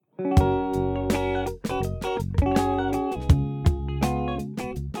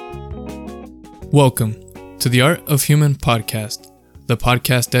Welcome to the Art of Human podcast, the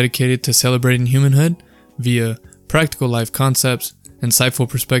podcast dedicated to celebrating humanhood via practical life concepts, insightful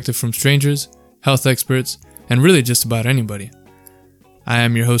perspective from strangers, health experts, and really just about anybody. I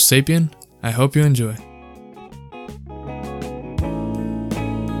am your host, Sapien. I hope you enjoy.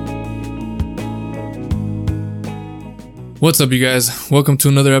 What's up, you guys? Welcome to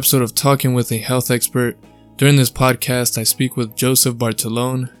another episode of Talking with a Health Expert. During this podcast, I speak with Joseph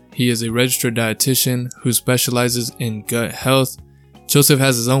Bartolone. He is a registered dietitian who specializes in gut health. Joseph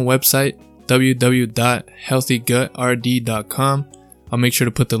has his own website, www.healthygutrd.com. I'll make sure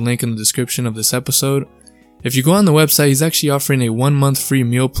to put the link in the description of this episode. If you go on the website, he's actually offering a 1-month free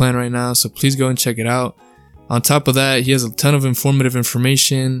meal plan right now, so please go and check it out. On top of that, he has a ton of informative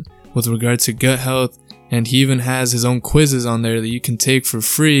information with regard to gut health, and he even has his own quizzes on there that you can take for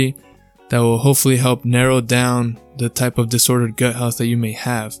free that will hopefully help narrow down the type of disordered gut health that you may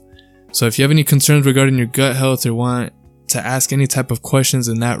have. So if you have any concerns regarding your gut health or want to ask any type of questions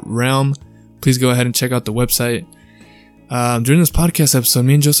in that realm, please go ahead and check out the website. During this podcast episode,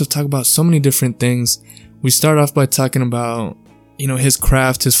 me and Joseph talk about so many different things. We start off by talking about, his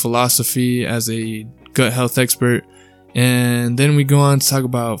craft, his philosophy as a gut health expert. And then we go on to talk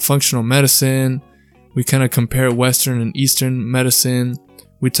about functional medicine. We kind of compare Western and Eastern medicine.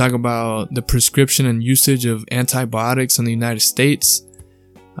 We talk about the prescription and usage of antibiotics in the United States,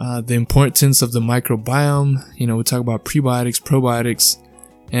 the importance of the microbiome. We talk about prebiotics, probiotics,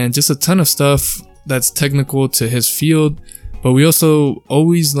 and just a ton of stuff that's technical to his field. But we also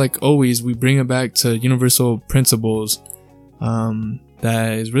we bring it back to universal principles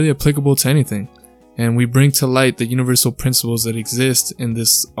that is really applicable to anything. And we bring to light the universal principles that exist in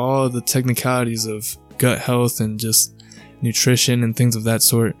all the technicalities of gut health and just nutrition and things of that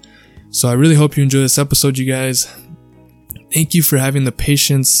sort. So I really hope you enjoy this episode, you guys. Thank you for having the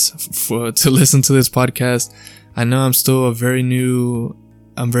patience to listen to this podcast. I know I'm still very new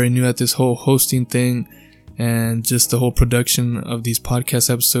at this whole hosting thing and just the whole production of these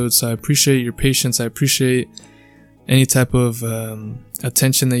podcast episodes. So I appreciate your patience. I appreciate any type of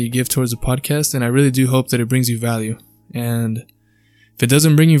attention that you give towards the podcast, and I really do hope that it brings you value. And if it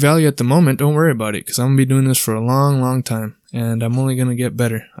doesn't bring you value at the moment, don't worry about it, because I'm going to be doing this for a long, long time, and I'm only going to get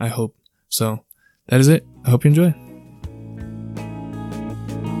better, I hope. So that is it. I hope you enjoy.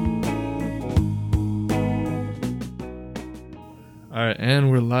 All right, and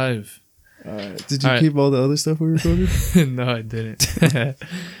we're live. All right. Did you keep all the other stuff we recorded? No, I didn't. All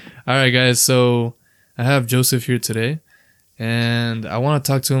right, guys. So I have Joseph here today, and I want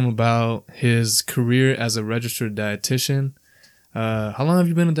to talk to him about his career as a registered dietitian. How long have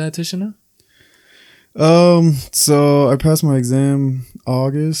you been a dietitian now? So I passed my exam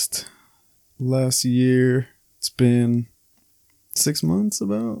August last year. It's been 6 months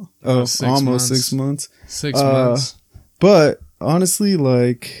about. Almost 6 months. 6 months. But honestly,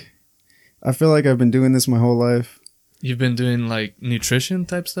 I feel like I've been doing this my whole life. You've been doing nutrition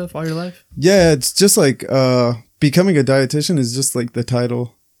type stuff all your life? Yeah, it's just becoming a dietitian is just the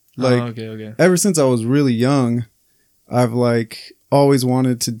title. Okay. Ever since I was really young, I've always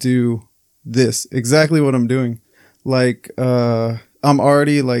wanted to do this, exactly what I'm doing. I'm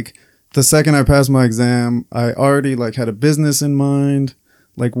already the second I passed my exam, I already had a business in mind,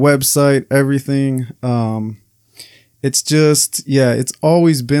 website, everything. It's just, it's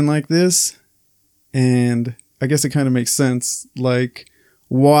always been like this. And I guess it kind of makes sense,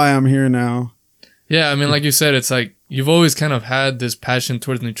 why I'm here now. Yeah, I mean, like you said, it's you've always kind of had this passion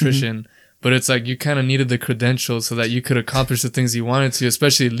towards nutrition, but it's you kind of needed the credentials so that you could accomplish the things you wanted to,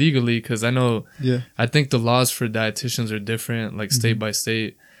 especially legally, because I think the laws for dietitians are different, state by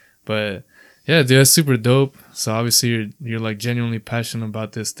state. But yeah, dude, that's super dope. So obviously you're genuinely passionate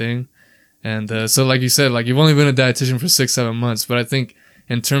about this thing. And so like you said, you've only been a dietitian for 6-7 months, but I think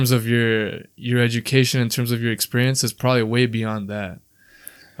in terms of your education, in terms of your experience, it's probably way beyond that.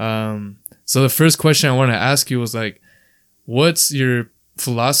 So the first question I want to ask you was what's your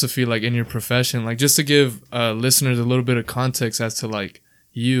philosophy in your profession? Just to give listeners a little bit of context as to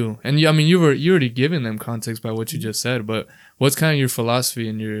you. And you already given them context by what you just said, but what's kind of your philosophy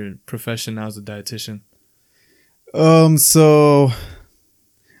in your profession now as a dietitian? So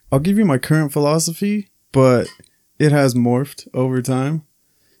I'll give you my current philosophy, but it has morphed over time.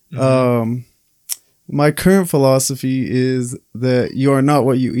 My current philosophy is that you are not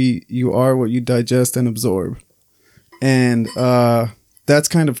what you eat, you are what you digest and absorb. And that's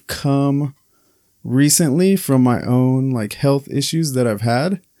kind of come recently from my own health issues that I've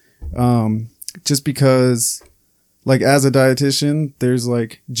had. Just because as a dietitian, there's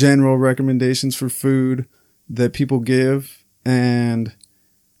general recommendations for food that people give, and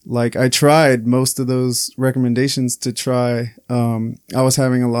like I tried most of those recommendations to try. I was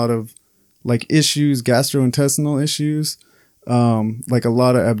having a lot of like issues, gastrointestinal issues, like a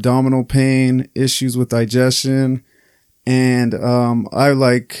lot of abdominal pain, issues with digestion. And I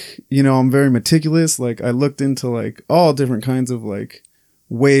like, I'm very meticulous. Like I looked into like all different kinds of like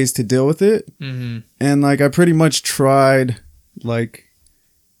ways to deal with it. Mm-hmm. And like I pretty much tried like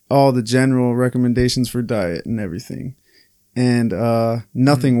all the general recommendations for diet and everything. And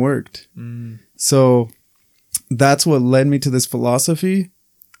nothing worked. Mm. So that's what led me to this philosophy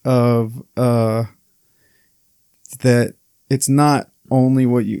of that it's not only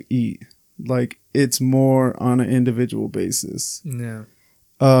what you eat. Like it's more on an individual basis. Yeah.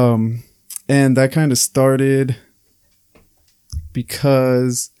 And that kind of started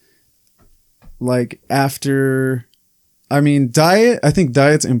because like after, I think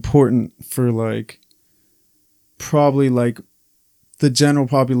diet's important for like probably like the general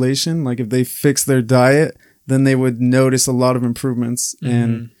population. Like if they fix their diet, then they would notice a lot of improvements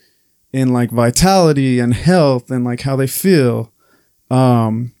in like vitality and health and like how they feel.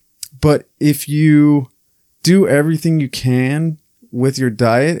 But if you do everything you can with your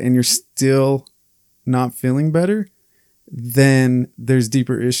diet and you're still not feeling better, then there's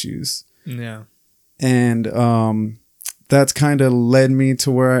deeper issues. Yeah. And that's kind of led me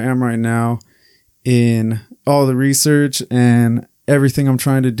to where I am right now in all the research and everything I'm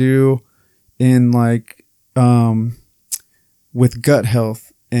trying to do in like with gut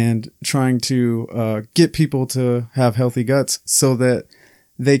health and trying to get people to have healthy guts so that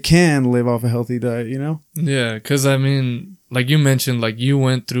they can live off a healthy diet, Yeah, because I mean, like you mentioned, like you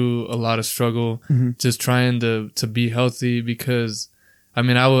went through a lot of struggle just trying to be healthy because, I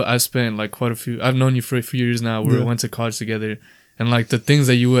mean, I spent like I've known you for a few years now. We went to college together. And like the things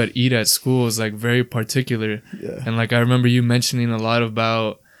that you would eat at school is like very particular. Yeah. And like I remember you mentioning a lot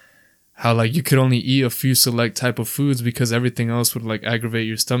about how like you could only eat a few select type of foods because everything else would like aggravate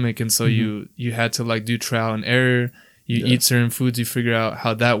your stomach. And so you had to like do trial and error. You eat certain foods, you figure out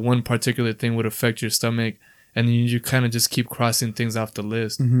how that one particular thing would affect your stomach, and you kind of just keep crossing things off the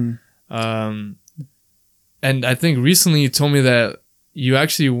list. Mm-hmm. And I think recently you told me that you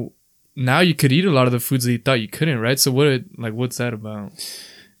actually now you could eat a lot of the foods that you thought you couldn't, right? So what's that about?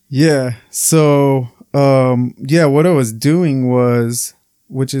 Yeah. So what I was doing was,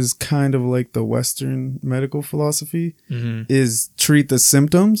 which is kind of like the Western medical philosophy, is treat the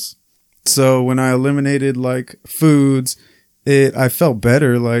symptoms. So when I eliminated like foods, I felt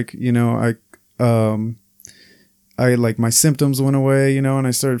better. Like, I like my symptoms went away, and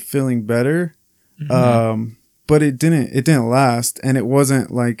I started feeling better. Mm-hmm. But it didn't last, and it wasn't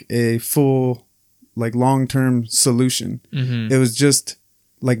like a full, like long-term solution. Mm-hmm. It was just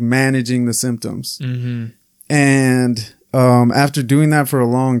like managing the symptoms. Mm-hmm. And after doing that for a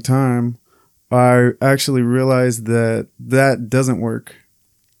long time, I actually realized that doesn't work.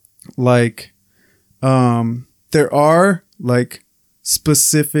 Like, there are like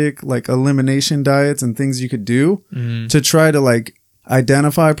specific like elimination diets and things you could do to try to like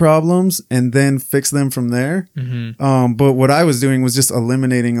identify problems and then fix them from there. Mm-hmm. But what I was doing was just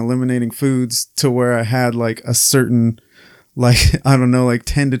eliminating foods to where I had like a certain, like, I don't know, like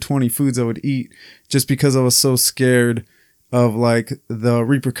 10 to 20 foods I would eat just because I was so scared of like the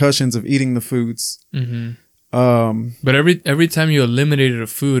repercussions of eating the foods. Mm-hmm. But every time you eliminated a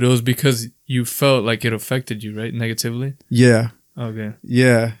food, it was because you felt like it affected you, right? Negatively? Yeah. Okay.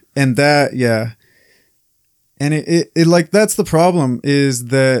 Yeah. And and it like, that's the problem, is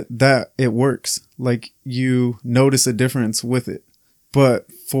that it works. Like you notice a difference with it,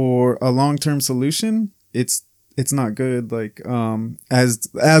 but for a long-term solution, it's not good. Like, as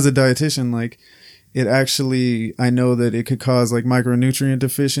a dietitian, like it actually, I know that it could cause like micronutrient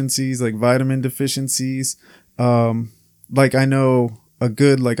deficiencies, like vitamin deficiencies. Like I know a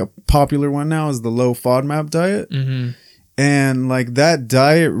popular one now is the low FODMAP diet. Mm-hmm. And like that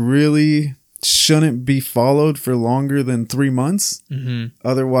diet really shouldn't be followed for longer than 3 months. Mm-hmm.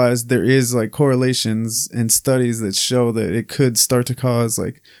 Otherwise there is like correlations and studies that show that it could start to cause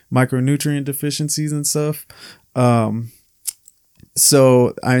like micronutrient deficiencies and stuff.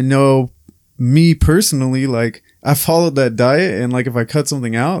 So I know me personally, like I followed that diet, and like if I cut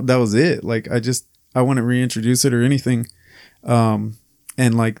something out, that was it. Like I wouldn't reintroduce it or anything.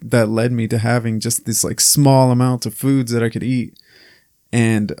 And like that led me to having just this like small amount of foods that I could eat.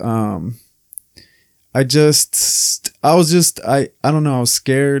 And I don't know, I was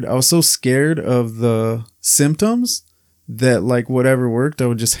scared. I was so scared of the symptoms that like whatever worked, I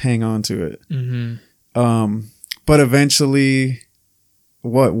would just hang on to it. Mm-hmm. But eventually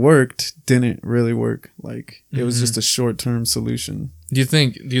what worked didn't really work. Like it was just a short-term solution. Do you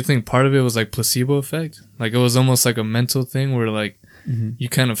think part of it was like placebo effect? Like it was almost like a mental thing where like you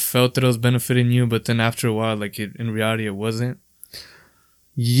kind of felt that it was benefiting you, but then after a while, like in reality, it wasn't?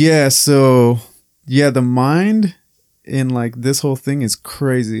 Yeah. So yeah, the mind in like this whole thing is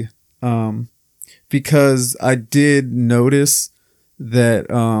crazy. Because I did notice that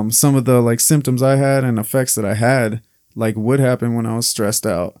some of the like symptoms I had and effects that I had like would happen when I was stressed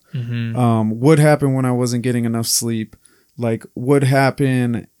out, would happen when I wasn't getting enough sleep, like would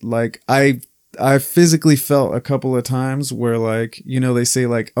happen like I physically felt a couple of times where like, you know, they say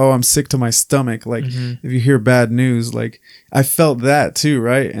like, oh, I'm sick to my stomach. Like if you hear bad news, like I felt that too.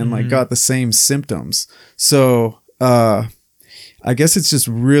 Right. And like got the same symptoms. So, I guess it's just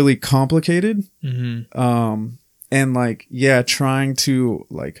really complicated. And like, yeah, trying to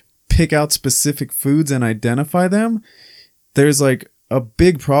like pick out specific foods and identify them. There's like a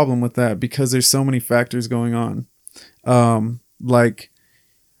big problem with that because there's so many factors going on. Like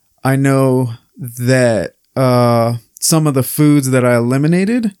I know that, some of the foods that I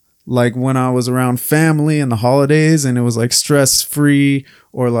eliminated, like when I was around family and the holidays and it was like stress free,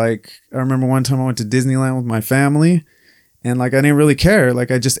 or like, I remember one time I went to Disneyland with my family and like, I didn't really care. Like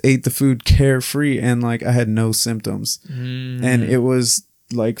I just ate the food carefree and like I had no symptoms. And it was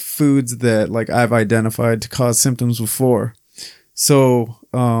like foods that like I've identified to cause symptoms before. So,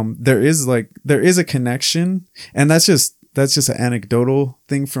 there is a connection, and that's just an anecdotal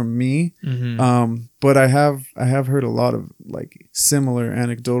thing from me. But I have heard a lot of like similar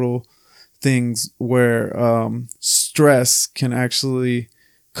anecdotal things where, stress can actually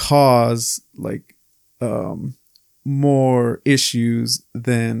cause like, more issues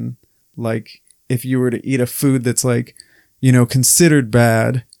than like if you were to eat a food that's like, you know, considered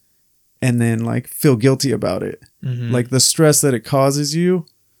bad and then like feel guilty about it. Like the stress that it causes you,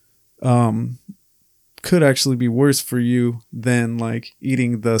 could actually be worse for you than like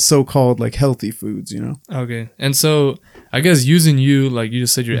eating the so-called like healthy foods, you know? Okay. And so I guess using you, like you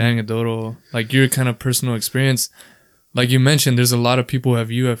just said, your anecdotal, like your kind of personal experience, like you mentioned, there's a lot of people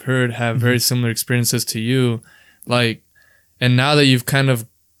who have heard have very similar experiences to you. Like, and now that you've kind of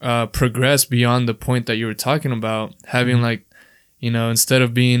progressed beyond the point that you were talking about, having like, you know, instead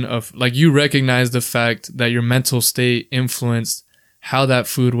of being like you recognize the fact that your mental state influenced how that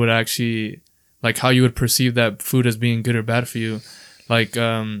food would actually, like how you would perceive that food as being good or bad for you. Like,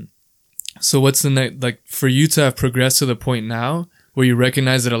 so what's the next, like for you to have progressed to the point now where you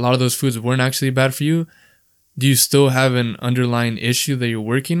recognize that a lot of those foods weren't actually bad for you, do you still have an underlying issue that you're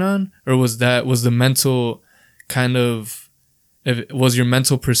working on? Or was the mental kind of, was your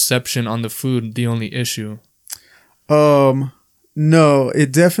mental perception on the food the only issue? No,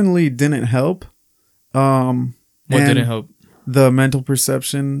 it definitely didn't help. What didn't help? The mental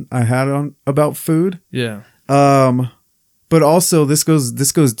perception I had about food. Yeah. But also this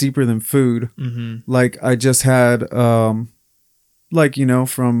goes deeper than food. Like I just had, like, you know,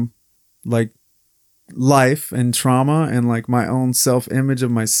 from like life and trauma and like my own self-image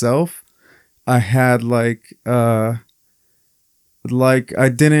of myself, I had like I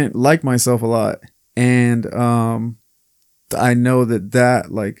didn't like myself a lot. And, I know that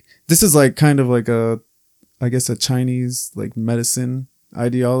like, this is like kind of like I guess a Chinese like medicine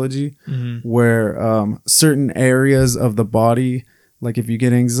ideology where, certain areas of the body, like if you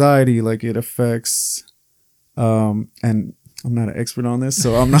get anxiety, like it affects, and I'm not an expert on this,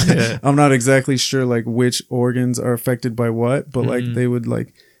 so I'm not, I'm not exactly sure like which organs are affected by what, but like they would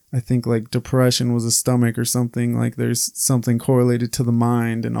like, I think like depression was a stomach or something, like there's something correlated to the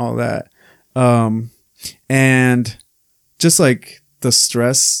mind and all that. And just like the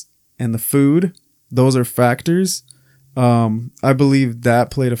stress and the food, those are factors. I believe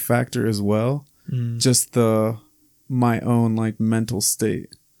that played a factor as well. Just my own like mental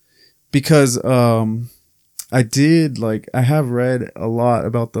state, because, I have read a lot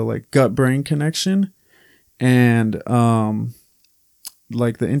about the like gut brain connection, and,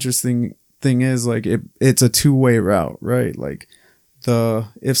 like the interesting thing is like it's a two-way route, right? Like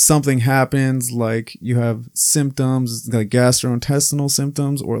if something happens, like you have symptoms like gastrointestinal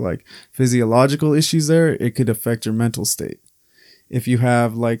symptoms or like physiological issues there, it could affect your mental state. If you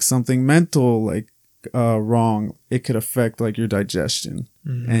have like something mental like wrong, it could affect like your digestion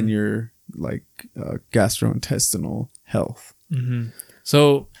and your like gastrointestinal health.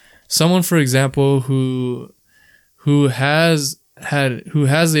 So someone, for example, who has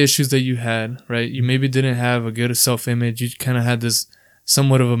the issues that you had, right? You maybe didn't have a good self-image. You kind of had this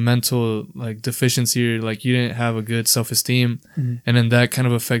somewhat of a mental like deficiency, or like you didn't have a good self-esteem. And then that kind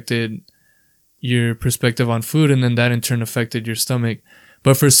of affected your perspective on food. And then that in turn affected your stomach.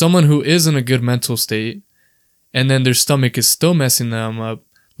 But for someone who is in a good mental state and then their stomach is still messing them up,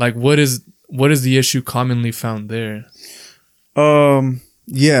 like what is the issue commonly found there?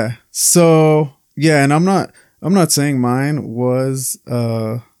 Yeah. So, yeah, and I'm not saying mine was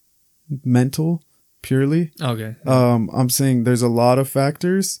mental purely. Okay. I'm saying there's a lot of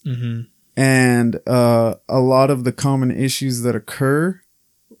factors, and a lot of the common issues that occur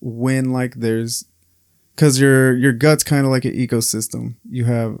when like because your gut's kind of like an ecosystem. You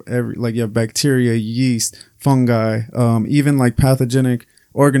have you have bacteria, yeast, fungi, even like pathogenic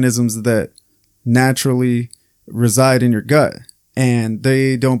organisms that naturally reside in your gut, and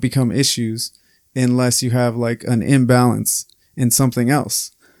they don't become issues unless you have like an imbalance in something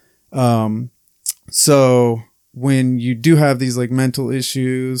else. So when you do have these like mental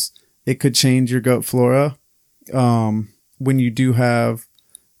issues, it could change your gut flora. When you do have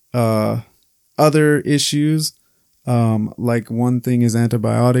other issues, like one thing is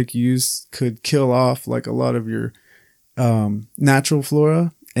antibiotic use could kill off like a lot of your natural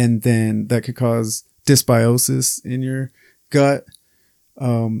flora, and then that could cause dysbiosis in your gut.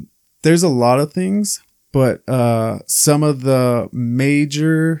 There's a lot of things, but some of the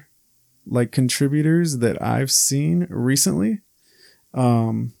major like contributors that I've seen recently,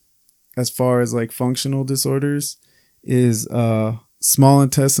 as far as like functional disorders, is small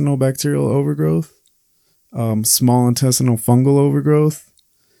intestinal bacterial overgrowth, small intestinal fungal overgrowth,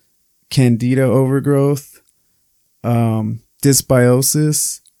 candida overgrowth,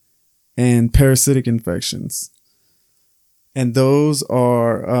 dysbiosis, and parasitic infections. And those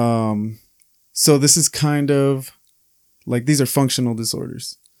are, so this is kind of like, these are functional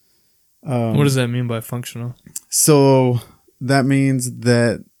disorders. What does that mean by functional? So that means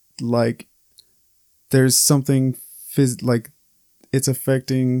that like there's something like it's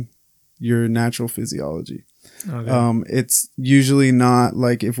affecting your natural physiology. Okay. It's usually not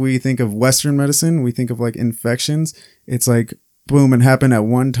like, if we think of Western medicine, we think of like infections. It's like, boom, it happened at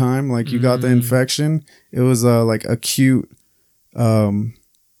one time. Like you got the infection. It was like acute,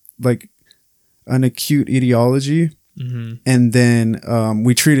 like an acute etiology. And then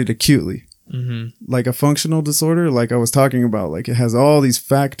we treat it acutely. Like a functional disorder, like I was talking about, like it has all these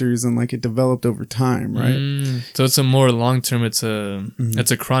factors and like it developed over time, right? So it's a more long-term, it's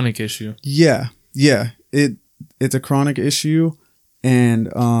a chronic issue. Yeah. It's a chronic issue. And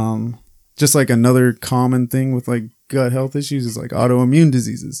just like another common thing with like gut health issues is like autoimmune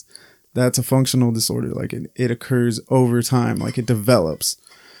diseases. That's a functional disorder. Like it occurs over time, like it develops.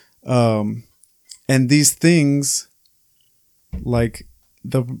 And these things, like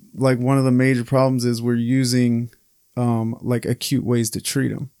one of the major problems is we're using like acute ways to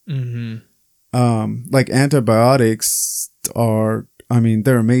treat them. Like antibiotics are, I mean,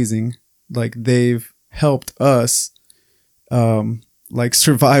 they're amazing. Like they've helped us like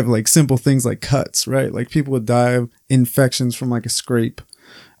survive like simple things like cuts, right? Like people would die of infections from like a scrape.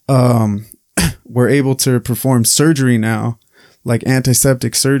 We're able to perform surgery now, like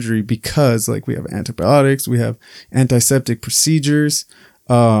antiseptic surgery, because like we have antibiotics, we have antiseptic procedures,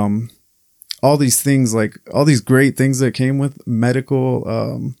 all these things, like all these great things that came with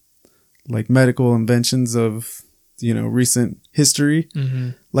medical, like medical inventions of, you know, recent history.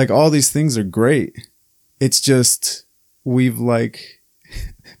 Like all these things are great. It's just, we've like,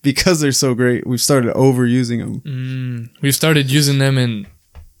 because they're so great, we've started overusing them. We've started using them in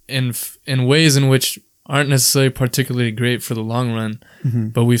ways in which aren't necessarily particularly great for the long run,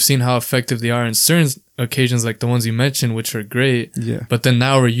 but we've seen how effective they are in certain occasions, like the ones you mentioned, which are great. Yeah. But then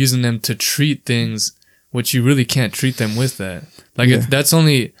now we're using them to treat things which you really can't treat them with that. Like that's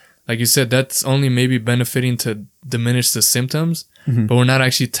only, like you said, that's only maybe benefiting to diminish the symptoms, but we're not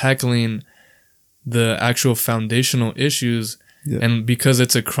actually tackling the actual foundational issues. And because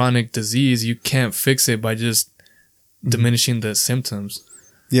it's a chronic disease, you can't fix it by just diminishing the symptoms.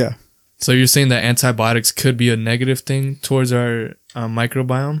 Yeah. So you're saying that antibiotics could be a negative thing towards our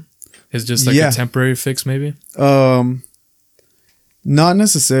microbiome? It's just like a temporary fix, maybe? Not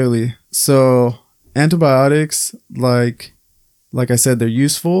necessarily. So antibiotics, like I said, they're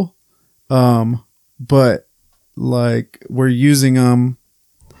useful, but like we're using them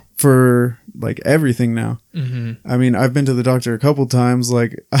for like everything now. I mean, I've been to the doctor a couple times.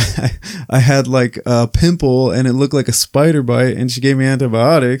 Like I had like a pimple and it looked like a spider bite, and she gave me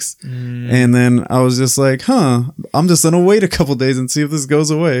antibiotics. And then I was just like, I'm just gonna wait a couple days and see if this goes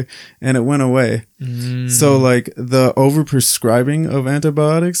away. And it went away. So like the overprescribing of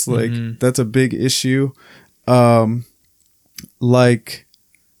antibiotics, like that's a big issue. Like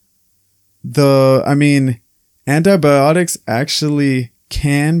antibiotics actually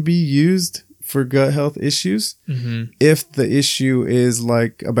can be used for gut health issues Mm-hmm. if the issue is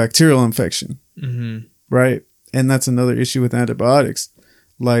like a bacterial infection, Mm-hmm. right? And that's another issue with antibiotics.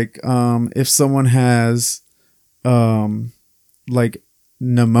 Like, if someone has, like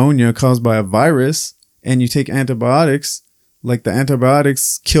pneumonia caused by a virus and you take antibiotics, like the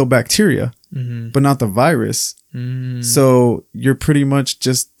antibiotics kill bacteria, Mm-hmm. but not the virus. Mm-hmm. So you're pretty much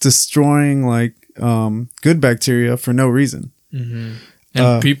just destroying like, good bacteria for no reason. Mm-hmm.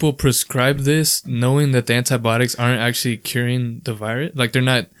 And people prescribe this knowing that the antibiotics aren't actually curing the virus. Like they're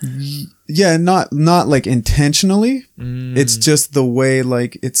not. Yeah, not like intentionally. Mm. It's just the way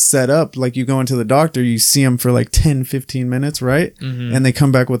like it's set up. Like you go into the doctor, you see them for like 10, 15 minutes, right? Mm-hmm. And they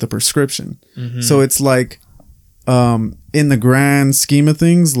come back with a prescription. Mm-hmm. So it's like, in the grand scheme of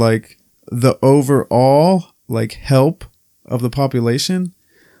things, like the overall like help of the population,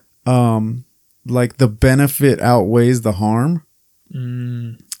 like the benefit outweighs the harm.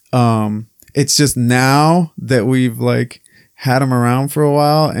 It's just now that we've like had them around for a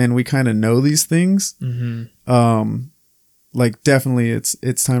while and we kind of know these things. Mm-hmm. Like definitely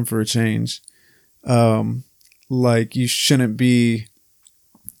it's time for a change. Like you shouldn't be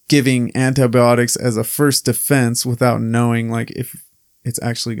giving antibiotics as a first defense without knowing like if it's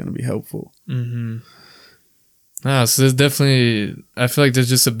actually going to be helpful. Mm-hmm. So there's definitely, I feel like there's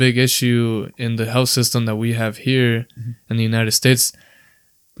just a big issue in the health system that we have here in the United States.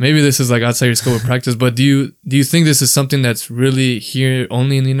 Maybe this is like outside your scope of practice, but do you think this is something that's really here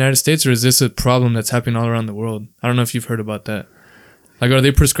only in the United States, or is this a problem that's happening all around the world? I don't know if you've heard about that. Like, are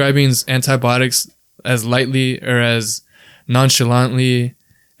they prescribing antibiotics as lightly or as nonchalantly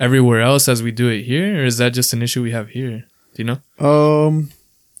everywhere else as we do it here, or is that just an issue we have here? Do you know?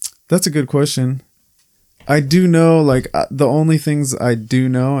 That's a good question. I do know, like, the only things I do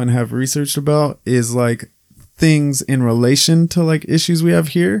know and have researched about is like things in relation to like issues we have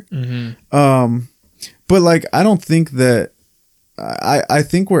here. Mm-hmm. But like, I don't think that I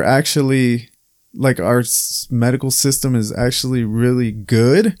think we're actually like our medical system is actually really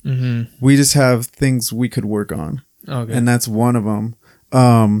good. Mm-hmm. We just have things we could work on. Okay. And that's one of them.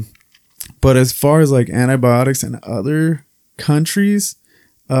 But as far as like antibiotics in other countries,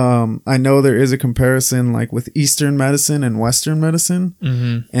 I know there is a comparison like with Eastern medicine and Western medicine.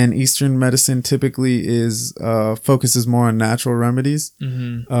 Mm-hmm. And Eastern medicine typically is focuses more on natural remedies.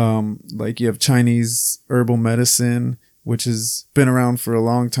 Mm-hmm. Like you have Chinese herbal medicine, which has been around for a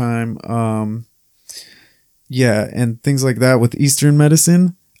long time. Yeah, and things like that. With Eastern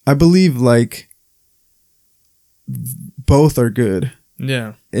medicine, I believe like both are good.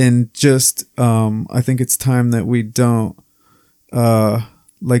 Yeah. And just I think it's time that we don't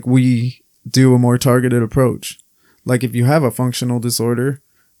like we do a more targeted approach. Like if you have a functional disorder,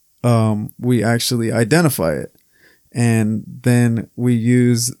 we actually identify it, and then we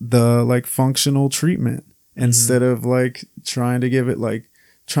use the like functional treatment instead of like trying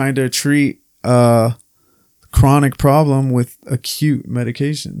to treat a chronic problem with acute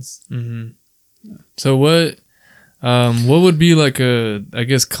medications. Mm-hmm. So what would be like a, I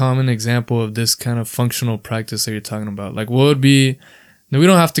guess, common example of this kind of functional practice that you're talking about? Like what would be, now we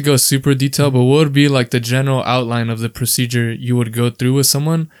don't have to go super detailed, but what would be like the general outline of the procedure you would go through with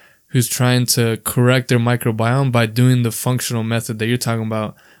someone who's trying to correct their microbiome by doing the functional method that you're talking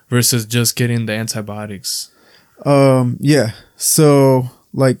about versus just getting the antibiotics? Yeah. So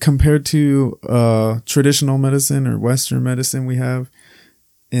like compared to traditional medicine or Western medicine we have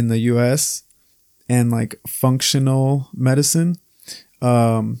in the US and like functional medicine,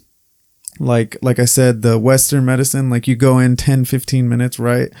 like I said, the Western medicine, like you go in 10, 15 minutes,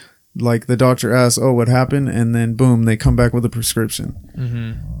 right? Like the doctor asks, oh, what happened? And then boom, they come back with a prescription.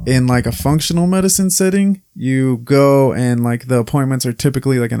 Mm-hmm. In like a functional medicine setting, you go and like the appointments are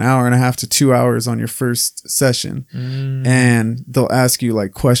typically like an hour and a half to 2 hours on your first session. And they'll ask you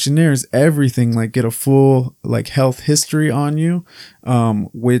like questionnaires, everything, like get a full like health history on you,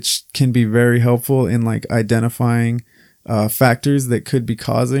 which can be very helpful in like identifying factors that could be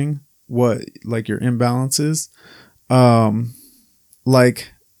causing what like your imbalances.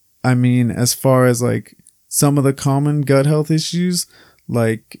 Like, I mean, as far as like some of the common gut health issues,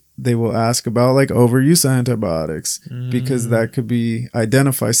 like they will ask about like overuse of antibiotics because that could be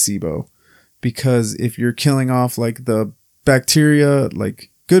identify SIBO. Because if you're killing off like the bacteria, like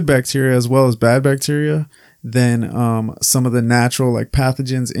good bacteria as well as bad bacteria, then some of the natural like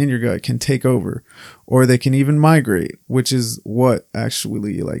pathogens in your gut can take over, or they can even migrate, which is what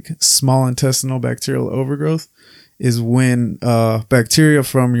actually like small intestinal bacterial overgrowth is, when bacteria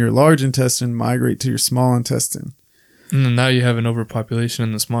from your large intestine migrate to your small intestine. And now you have an overpopulation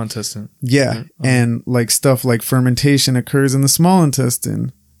in the small intestine. Yeah. And like stuff like fermentation occurs in the small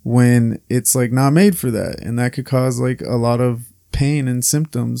intestine. when it's like not made for that, and that could cause like a lot of pain and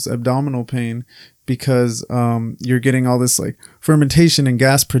symptoms, abdominal pain, because you're getting all this like fermentation and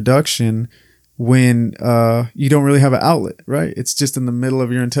gas production when you don't really have an outlet, right? It's just in the middle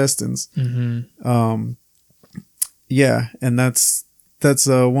of your intestines. Yeah, and that's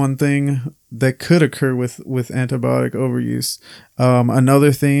one thing that could occur with antibiotic overuse.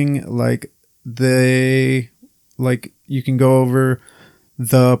 Another thing, like you can go over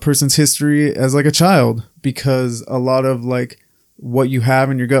the person's history as like a child, because a lot of like what you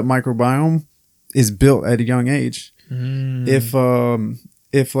have in your gut microbiome is built at a young age. If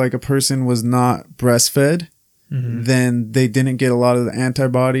like a person was not breastfed, then they didn't get a lot of the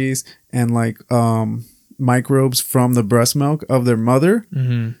antibodies and like microbes from the breast milk of their mother.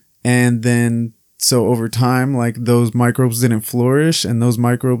 And then so over time, like those microbes didn't flourish, and those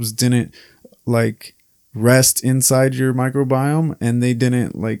microbes didn't like rest inside your microbiome, and they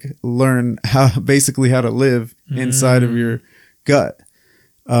didn't like learn how to live inside of your gut.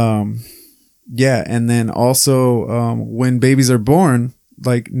 Yeah. And then also when babies are born,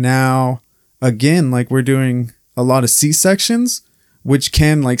 like now again, like we're doing a lot of C-sections, which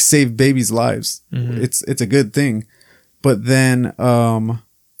can like save babies' lives. It's a good thing. But then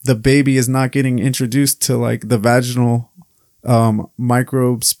the baby is not getting introduced to like the vaginal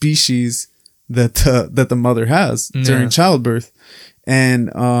microbe species that the mother has during childbirth.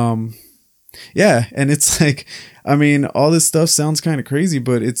 And yeah, and it's like, I mean, all this stuff sounds kind of crazy,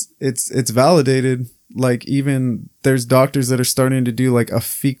 but it's validated. Like even there's doctors that are starting to do like a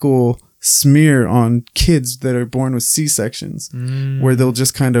fecal smear on kids that are born with C-sections, where they'll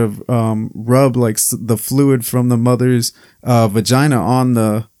just kind of rub like the fluid from the mother's vagina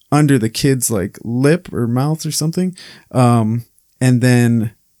on under the kid's like lip or mouth or something, and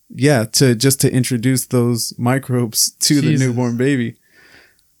then to introduce those microbes to the newborn baby.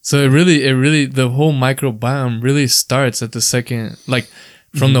 So it really the whole microbiome really starts at the second, like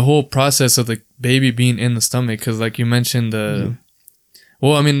from the whole process of the baby being in the stomach, because like you mentioned that's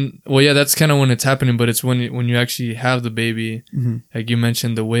kind of when it's happening, but it's when you actually have the baby, like you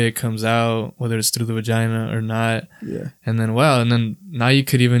mentioned, the way it comes out, whether it's through the vagina or not. Yeah. And then now you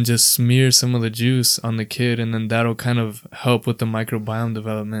could even just smear some of the juice on the kid, and then that'll kind of help with the microbiome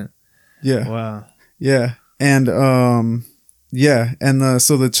development. Yeah. Wow. Yeah. And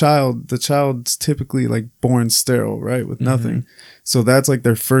so the child's typically like born sterile, right, with nothing. So that's like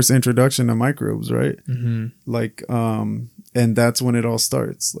their first introduction to microbes, right? Like and that's when it all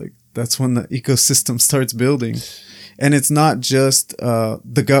starts. Like that's when the ecosystem starts building. And it's not just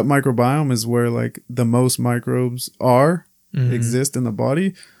the gut microbiome is where like the most microbes exist in the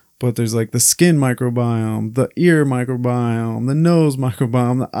body, but there's like the skin microbiome, the ear microbiome, the nose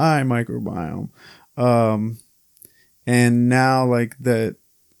microbiome, the eye microbiome. And now like that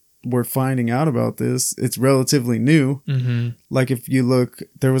we're finding out about this, it's relatively new. Like if you look,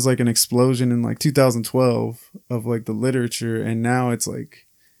 there was like an explosion in like 2012 of like the literature, and now it's like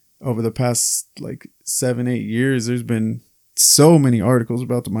over the past like 7-8 years, there's been so many articles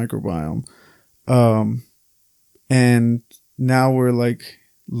about the microbiome. And now we're like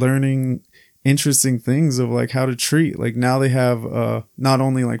learning interesting things of like how to treat. Like now they have not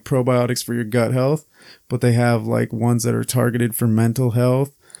only like probiotics for your gut health, but they have like ones that are targeted for mental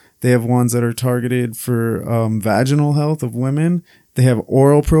health. They have ones that are targeted for vaginal health of women. They have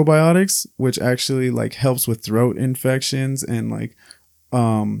oral probiotics, which actually like helps with throat infections and like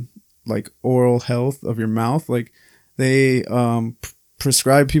oral health of your mouth. Like they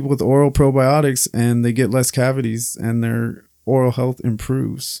prescribe people with oral probiotics, and they get less cavities, and their oral health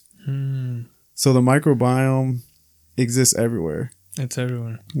improves. So the microbiome exists everywhere. It's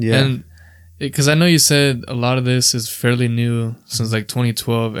everywhere. Yeah. And because I know you said a lot of this is fairly new since like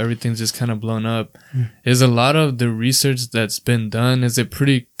 2012, everything's just kind of blown up. Is a lot of the research that's been done, is it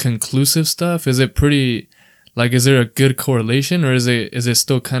pretty conclusive stuff? Is it pretty, like, is there a good correlation, or is it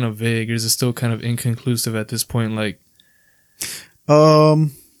still kind of vague, or is it still kind of inconclusive at this point? Like,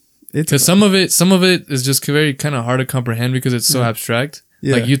 because some of it is just very kind of hard to comprehend because it's so abstract.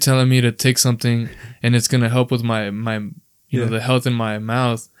 Yeah. Like you telling me to take something and it's going to help with my the health in my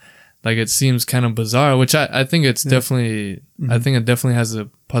mouth. Like it seems kind of bizarre, which I think it's definitely, I think it definitely has a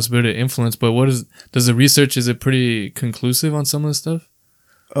possibility to influence, but does the research, is it pretty conclusive on some of the stuff?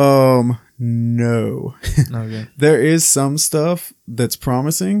 No. Okay. There is some stuff that's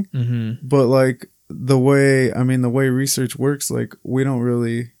promising, but like the way research works, like we don't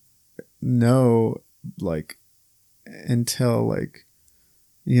really know like until like,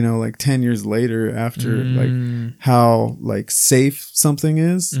 like 10 years later after like how like safe something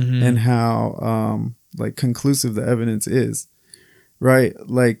is and how like conclusive the evidence is. right?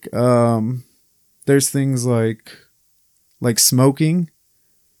 Like, there's things like smoking,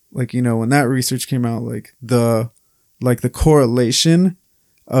 like, you know, when that research came out, like the correlation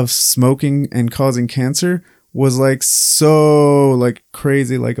of smoking and causing cancer was like so like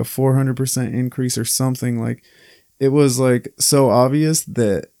crazy, like a 400% increase or something. Like it was like so obvious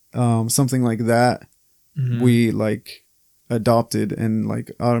that something like that we like adopted and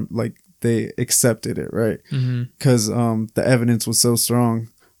like they accepted it, right? Because the evidence was so strong.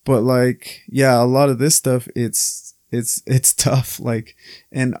 But like, yeah, a lot of this stuff, it's tough. Like,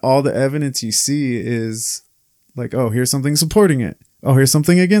 and all the evidence you see is like, oh, here's something supporting it. Oh, here's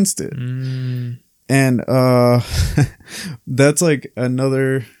something against it. And that's like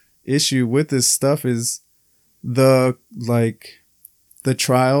another issue with this stuff is the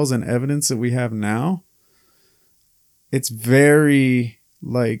trials and evidence that we have now. It's very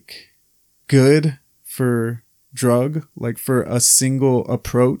like good for drug, like for a single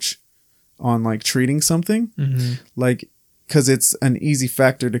approach on like treating something, like, because it's an easy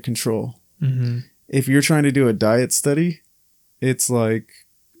factor to control. If you're trying to do a diet study, it's like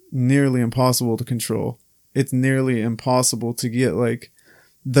nearly impossible to control. It's nearly impossible to get like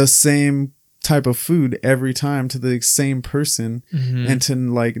the same type of food every time to the same person and to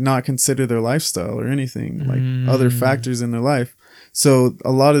like not consider their lifestyle or anything, like other factors in their life. So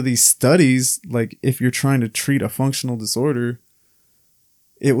a lot of these studies, like if you're trying to treat a functional disorder,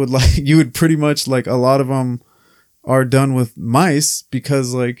 it would like, you would pretty much like, a lot of them are done with mice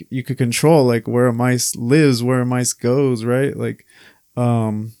because like you could control like where a mice lives, where a mice goes, right? Like,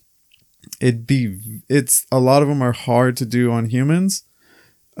 it's a lot of them are hard to do on humans.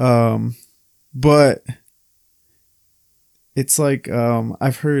 But it's like,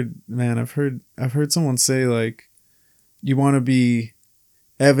 I've heard someone say like, you want to be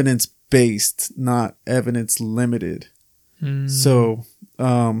evidence based, not evidence limited. So,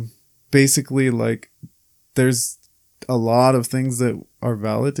 basically like there's a lot of things that are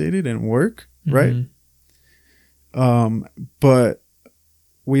validated and work, right? But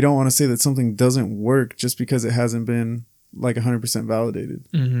we don't want to say that something doesn't work just because it hasn't been like 100% validated.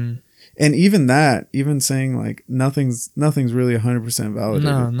 And even saying like nothing's really 100%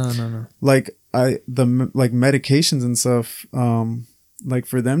 validated. No. Like like medications and stuff, like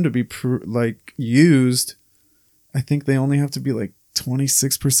for them to be used, I think they only have to be like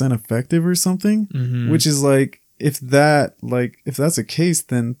 26% effective or something, which is like, if that's the case,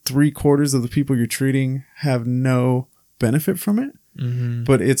 then 3/4 of the people you're treating have no benefit from it.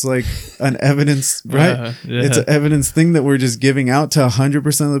 But it's like an evidence, right? It's an evidence thing that we're just giving out to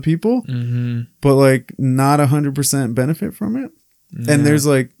 100% of the people, but like not 100% benefit from it. And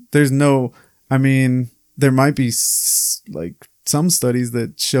there's no, I mean, there might be like some studies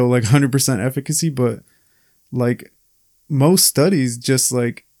that show like 100% efficacy, but like most studies just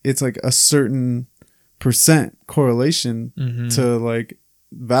like, it's like a certain percent correlation to like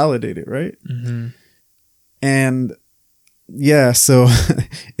validate it, right? And yeah, so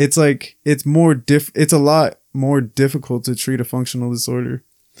it's like it's a lot more difficult to treat a functional disorder.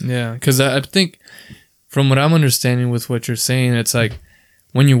 Yeah, because I think from what I'm understanding with what you're saying, it's like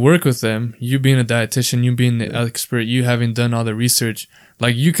when you work with them, you being a dietitian, you being the expert, you having done all the research,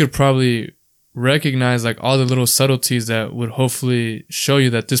 like you could probably recognize like all the little subtleties that would hopefully show you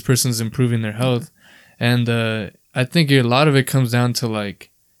that this person's improving their health. And I think a lot of it comes down to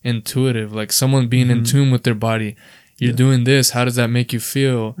like intuitive, like someone being in tune with their body. You're doing this, how does that make you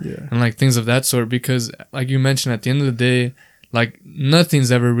feel? And like things of that sort, because like you mentioned, at the end of the day, like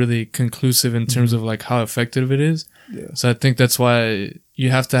nothing's ever really conclusive in terms of like how effective it is. So I think that's why you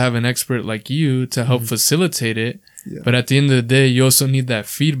have to have an expert like you to help facilitate it. But at the end of the day, you also need that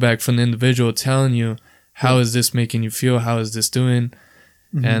feedback from the individual telling you, how is this making you feel? How is this doing?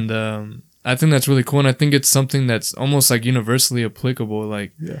 And I think that's really cool. And I think it's something that's almost like universally applicable.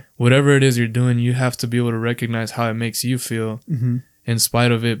 Like whatever it is you're doing, you have to be able to recognize how it makes you feel in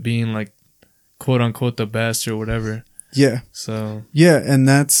spite of it being like quote unquote the best or whatever. So and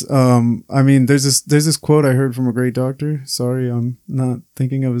that's I mean, there's this quote I heard from a great doctor. Sorry, I'm not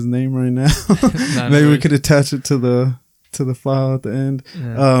thinking of his name right now. Maybe we could attach it to the file at the end.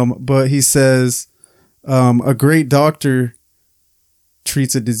 But he says a great doctor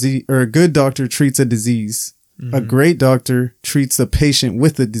treats a disease, or a good doctor treats a disease. A great doctor treats the patient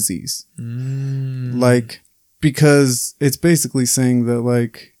with the disease. Like, because it's basically saying that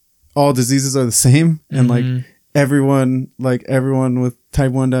like all diseases are the same, and like everyone with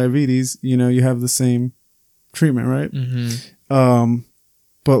type 1 diabetes, you know, you have the same treatment, right?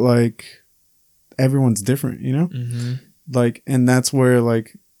 But like everyone's different, you know? Like, and that's where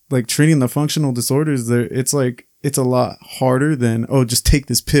like treating the functional disorders there, it's like it's a lot harder than, oh, just take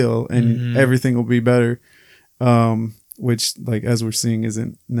this pill and everything will be better. Which, like, as we're seeing,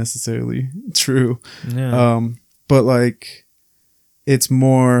 isn't necessarily true. Yeah. But like, it's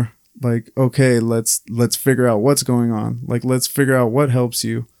more like, okay, let's figure out what's going on. Like, let's figure out what helps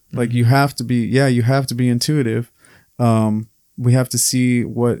you. Like, you have to be intuitive. We have to see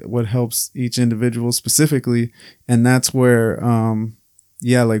what helps each individual specifically. And that's where,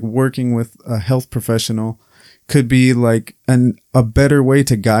 like working with a health professional could be like a better way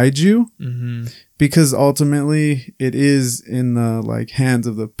to guide you, because ultimately it is in the like hands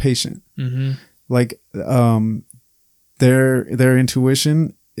of the patient. Like, their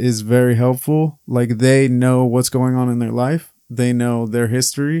intuition is very helpful. Like, they know what's going on in their life. They know their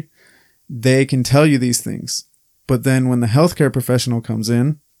history. They can tell you these things. But then when the healthcare professional comes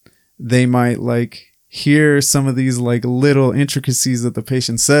in, they might like hear some of these like little intricacies that the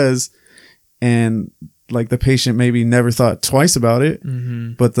patient says, and like the patient maybe never thought twice about it,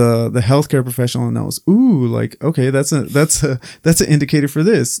 but the healthcare professional knows, ooh, like, okay, that's an indicator for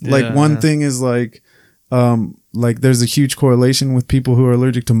this. Yeah. Like, one thing is like there's a huge correlation with people who are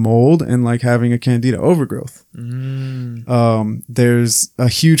allergic to mold and like having a candida overgrowth. There's a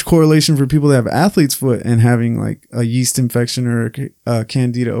huge correlation for people that have athlete's foot and having like a yeast infection or a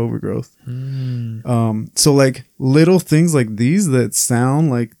candida overgrowth. So like little things like these that sound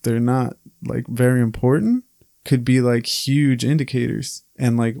like they're not like very important could be like huge indicators,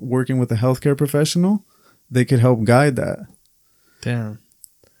 and like working with a healthcare professional, they could help guide that. Damn.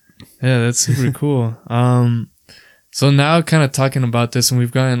 Yeah, that's super cool. So now kind of talking about this, and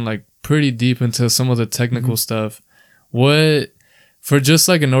we've gotten like pretty deep into some of the technical stuff. What, for just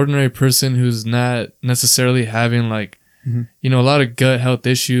like an ordinary person who's not necessarily having like, you know, a lot of gut health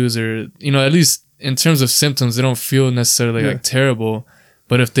issues, or, you know, at least in terms of symptoms, they don't feel necessarily like terrible.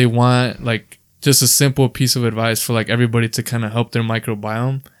 But if they want like just a simple piece of advice for like everybody to kind of help their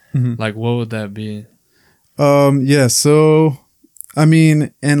microbiome, like what would that be? So I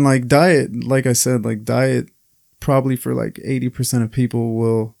mean, and like diet, like I said, like diet probably for like 80% of people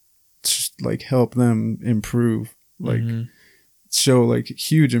will like help them improve, like show like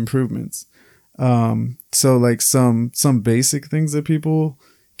huge improvements. So like some basic things that people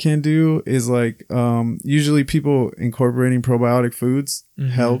can do is like, usually people incorporating probiotic foods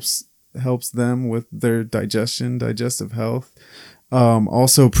helps them with their digestive health.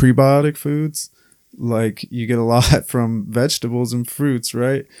 Also prebiotic foods, like you get a lot from vegetables and fruits,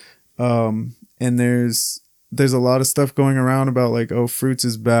 right? And there's a lot of stuff going around about like, oh, fruits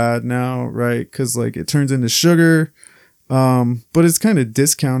is bad now, right? Because like it turns into sugar, but it's kind of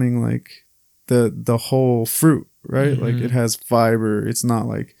discounting like the whole fruit, right? Like it has fiber. It's not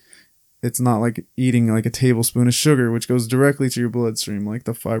like eating like a tablespoon of sugar, which goes directly to your bloodstream. Like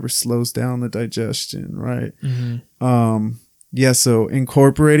the fiber slows down the digestion, right? So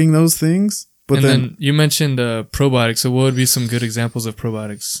incorporating those things. But then you mentioned probiotics. So what would be some good examples of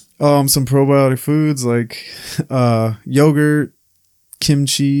probiotics? Some probiotic foods like yogurt,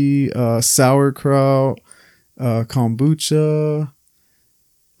 kimchi, sauerkraut, kombucha,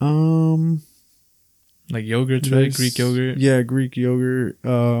 like yogurt, right? Greek yogurt. Yeah, Greek yogurt.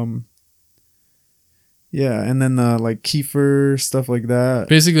 And then like kefir, stuff like that.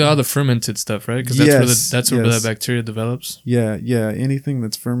 Basically all the fermented stuff, right? Because that's where that bacteria develops. Yeah, anything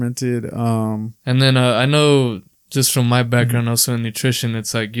that's fermented. And then I know just from my background also in nutrition,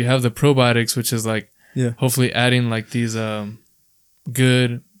 it's like you have the probiotics, which is like hopefully adding like these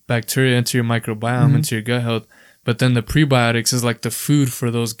good bacteria into your microbiome, into your gut health. But then the prebiotics is like the food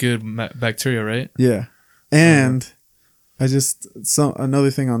for those good bacteria, right? Yeah. And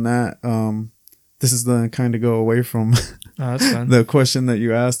another thing on that, this is the kind of go away from that's fine. The question that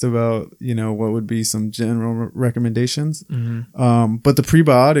you asked about, you know, what would be some general recommendations. But the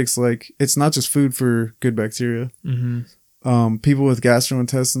prebiotics, like, it's not just food for good bacteria. People with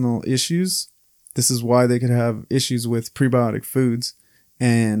gastrointestinal issues, this is why they could have issues with prebiotic foods,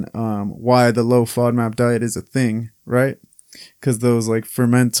 and why the low FODMAP diet is a thing, right? Because those like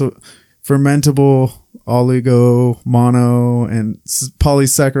fermentable oligo, mono, and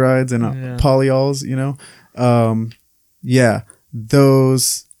polysaccharides and polyols, you know,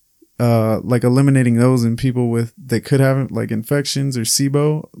 those like eliminating those in people that could have like infections or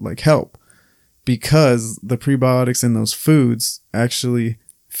SIBO, like help, because the prebiotics in those foods actually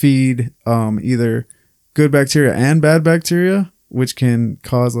feed either good bacteria and bad bacteria, which can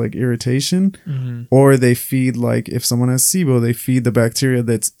cause like irritation, or they feed, like if someone has SIBO, they feed the bacteria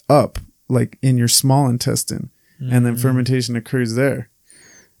that's up like in your small intestine, and then fermentation occurs there.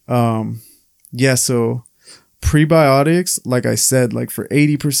 So prebiotics, like I said, like for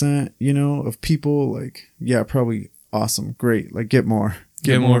 80%, you know, of people, like, yeah, probably awesome. Great. Like get more.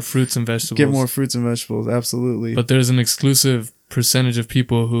 Get more fruits and vegetables. Get more fruits and vegetables. Absolutely. But there's an exclusive percentage of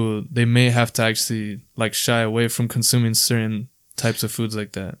people who they may have to actually like shy away from consuming certain types of foods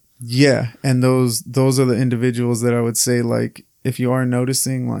like that. Yeah. And those are the individuals that I would say, like, if you are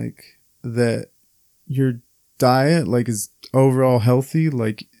noticing like that your diet like is overall healthy,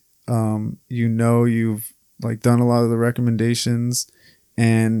 like, you know, you've like done a lot of the recommendations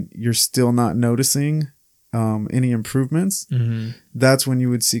and you're still not noticing any improvements, that's when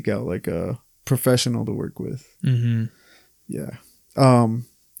you would seek out like a professional to work with. Yeah.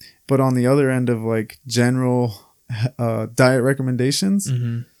 But on the other end of like general diet recommendations,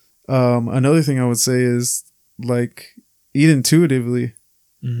 another thing I would say is like eat intuitively.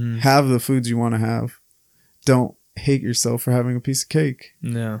 Have the foods you want to have. Don't hate yourself for having a piece of cake.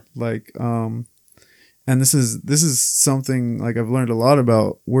 Yeah. Like, and this is something like I've learned a lot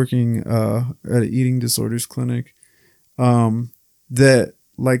about working at an eating disorders clinic. That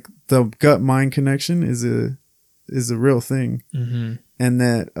like the gut mind connection is a real thing, and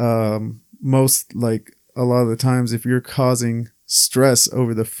that most like a lot of the times if you're causing stress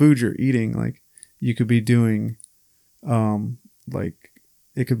over the food you're eating, like you could be doing, like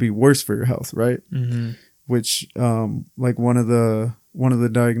it could be worse for your health, right? Which like one of the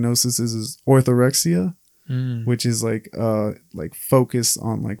diagnoses is orthorexia, which is like focus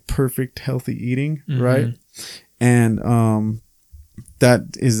on like perfect healthy eating, right? And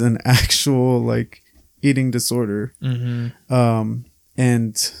that is an actual like eating disorder.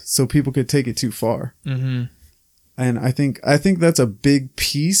 And so people could take it too far. And I think that's a big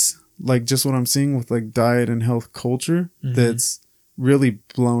piece, like just what I'm seeing with like diet and health culture that's really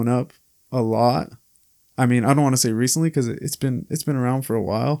blown up a lot. I mean, I don't want to say recently because it's been around for a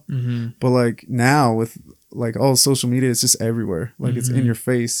while, but like now with like all social media, it's just everywhere. Like it's in your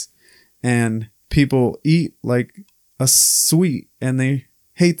face, and people eat like a sweet and they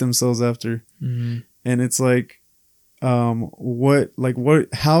hate themselves after. And it's like, how's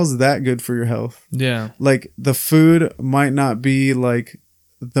that good for your health? Yeah. Like the food might not be like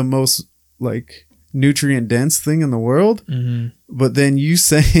the most like nutrient dense thing in the world, but then you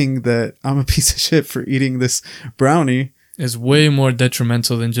saying that I'm a piece of shit for eating this brownie is way more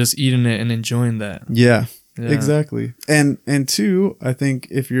detrimental than just eating it and enjoying that. Yeah. Exactly. And two, I think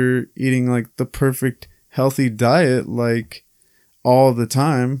if you're eating like the perfect healthy diet like all the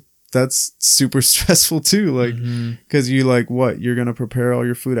time, that's super stressful too. Like, cause you like you're going to prepare all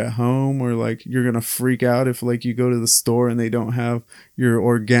your food at home, or like you're going to freak out if like you go to the store and they don't have your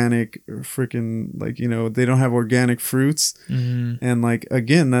organic freaking like, you know, they don't have organic fruits. And like,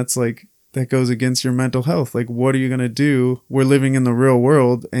 again, that's like, that goes against your mental health. Like, what are you going to do? We're living in the real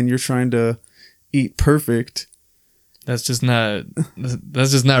world and you're trying to eat perfect. That's just not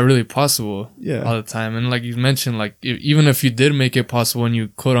really possible all the time. And like you mentioned, like even if you did make it possible and you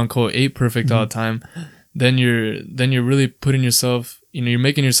quote unquote ate perfect all the time, then you're really putting yourself, you know, you're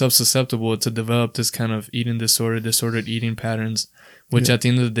making yourself susceptible to develop this kind of eating disorder, disordered eating patterns, which at the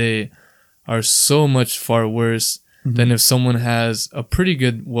end of the day are so much far worse than if someone has a pretty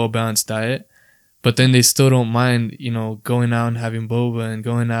good, well-balanced diet, but then they still don't mind, you know, going out and having boba and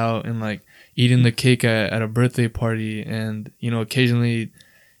going out and like eating the cake at a birthday party, and, you know, occasionally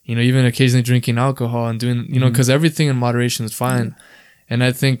drinking alcohol and doing, you know, because everything in moderation is fine. And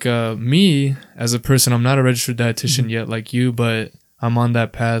I think me as a person, I'm not a registered dietitian yet like you, but I'm on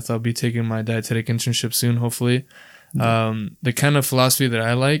that path. I'll be taking my dietetic internship soon, hopefully. The kind of philosophy that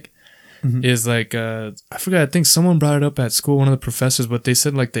I like is like, I forgot, I think someone brought it up at school, one of the professors, but they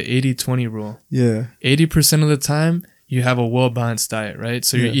said like the 80-20 rule. Yeah. 80% of the time, you have a well-balanced diet, right?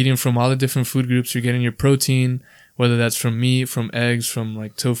 So you're eating from all the different food groups. You're getting your protein, whether that's from meat, from eggs, from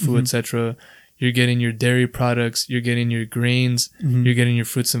like tofu, etc. You're getting your dairy products. You're getting your grains. You're getting your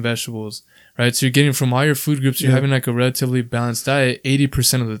fruits and vegetables, right? So you're getting from all your food groups. You're having like a relatively balanced diet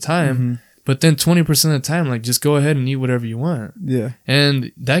 80% of the time. But then 20% of the time, like just go ahead and eat whatever you want. Yeah.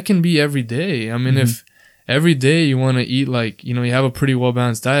 And that can be every day. I mean, if every day you want to eat like, you know, you have a pretty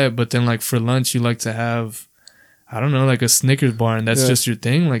well-balanced diet, but then like for lunch you like to have, I don't know, like a Snickers bar, and that's just your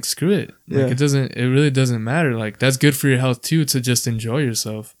thing, like screw it. Like it really doesn't matter. Like that's good for your health too, to just enjoy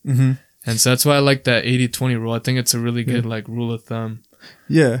yourself. And so that's why I like that 80-20 rule. I think it's a really good like rule of thumb.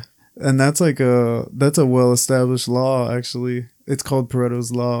 Yeah. And that's like that's a well-established law, actually. It's called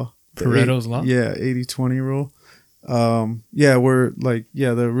Pareto's Law. Pareto's Law? Yeah, 80-20 rule. We're like,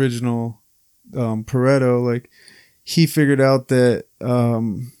 the original Pareto, like he figured out that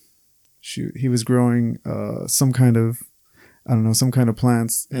he was growing some kind of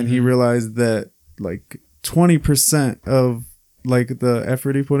plants, and he realized that like 20% of like the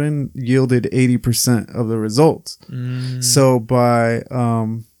effort he put in yielded 80% of the results. So by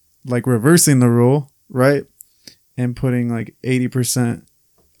like reversing the rule, right, and putting like 80%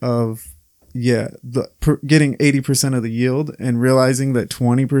 of getting 80% of the yield and realizing that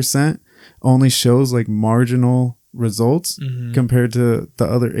 20% only shows like marginal results compared to the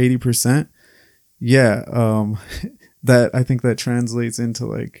other 80%. That I think that translates into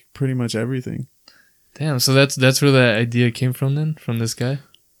like pretty much everything. Damn, so that's where that idea came from then, from this guy?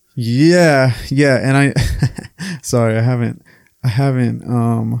 Yeah, and I sorry, I haven't I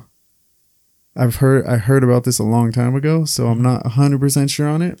heard about this a long time ago, so I'm not 100% sure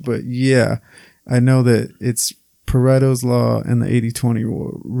on it, but yeah, I know that it's Pareto's law and the 80-20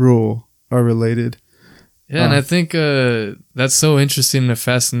 rule are related. Yeah, and I think that's so interesting and it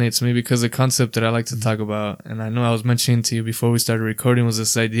fascinates me because the concept that I like to talk about, and I know I was mentioning to you before we started recording, was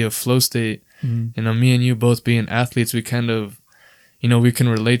this idea of flow state. You know, me and you both being athletes, we kind of, you know, we can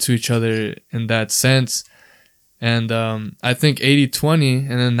relate to each other in that sense. And I think 80-20,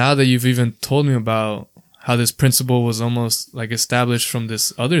 and then now that you've even told me about how this principle was almost like established from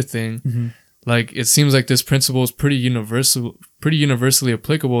this other thing, like it seems like this principle is pretty universally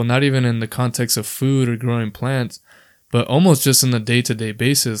applicable, not even in the context of food or growing plants, but almost just on the day-to-day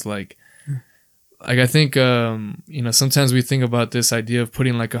basis. Like I think, you know, sometimes we think about this idea of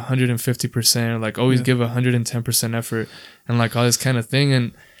putting like 150% or like always give 110% effort and like all this kind of thing.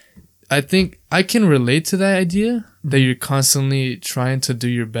 And I think I can relate to that idea that you're constantly trying to do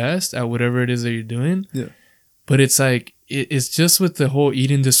your best at whatever it is that you're doing. Yeah. But it's like, it's just with the whole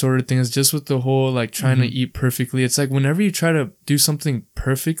eating disorder thing. It's just with the whole like trying to eat perfectly. It's like whenever you try to do something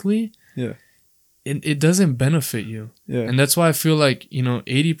perfectly, it doesn't benefit you. Yeah. And that's why I feel like, you know,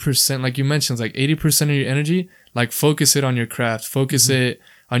 80%, like you mentioned, like 80% of your energy, like focus it on your craft, focus it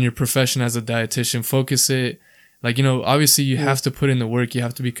on your profession as a dietitian, focus it, like, you know, obviously you have to put in the work, you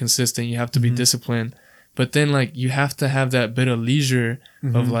have to be consistent, you have to be disciplined, but then like you have to have that bit of leisure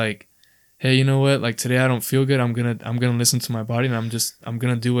of like, hey, you know what, like today I don't feel good, I'm gonna listen to my body and I'm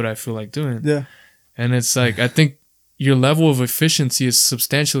gonna do what I feel like doing. Yeah. And it's like, I think your level of efficiency is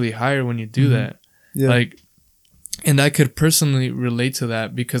substantially higher when you do that. Yeah. Like, and I could personally relate to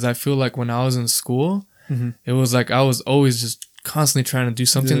that because I feel like when I was in school, it was like I was always just constantly trying to do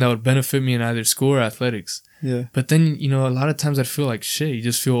something that would benefit me in either school or athletics. Yeah. But then, you know, a lot of times I'd feel like shit. You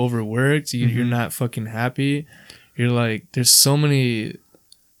just feel overworked. You're not fucking happy. You're like, there's so many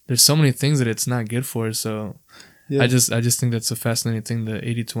things that it's not good for. So I just think that's a fascinating thing, the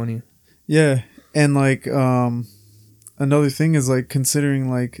 80-20. Yeah. And like, another thing is like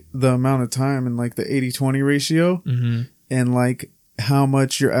considering like the amount of time and like the 80-20 ratio and like how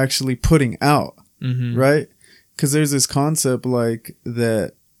much you're actually putting out, right? Because there's this concept like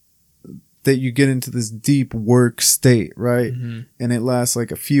that you get into this deep work state, right? And it lasts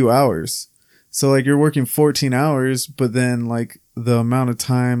like a few hours. So like you're working 14 hours, but then like the amount of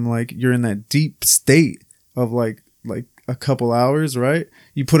time like you're in that deep state of like a couple hours, right?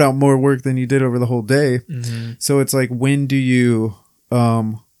 You put out more work than you did over the whole day. So it's like, when do you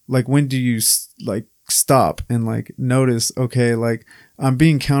like stop and like notice, okay, like I'm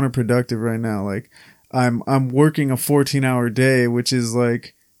being counterproductive right now. Like I'm working a 14-hour day, which is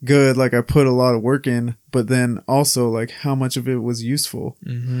like good. Like I put a lot of work in, but then also like how much of it was useful.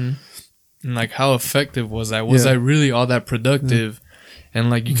 And like how effective was I? Was I really all that productive? And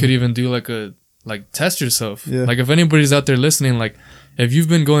like you could even do like test yourself. Like if anybody's out there listening, like if you've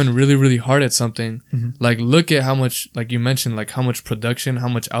been going really, really hard at something, like look at how much, like you mentioned, like how much production, how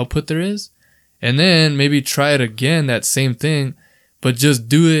much output there is. And then maybe try it again, that same thing, but just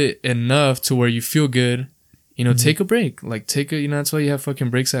do it enough to where you feel good. You know, take a break. Like you know, that's why you have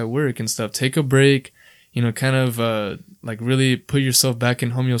fucking breaks at work and stuff. Take a break, you know, kind of like really put yourself back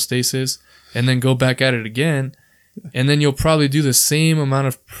in homeostasis and then go back at it again. And then you'll probably do the same amount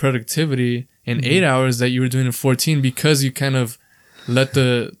of productivity in 8 hours that you were doing in 14 because you kind of let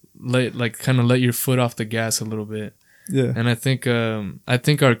your foot off the gas a little bit. Yeah. And I think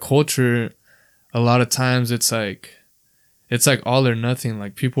our culture, a lot of times it's like all or nothing.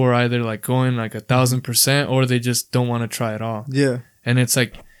 Like people are either like going like 1,000% or they just don't want to try at all. Yeah. And it's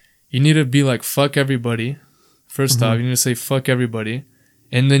like, you need to be like, fuck everybody. First off, you need to say fuck everybody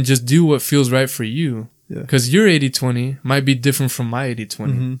and then just do what feels right for you. Yeah. Cause your 80-20 might be different from my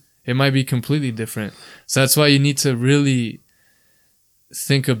 80-20. It might be completely different. So that's why you need to really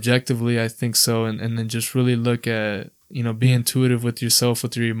think objectively, I think so. And then just really look at, you know, be intuitive with yourself,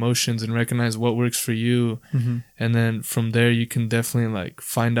 with your emotions and recognize what works for you. And then from there, you can definitely like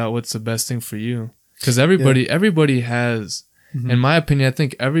find out what's the best thing for you. Cause everybody has, in my opinion, I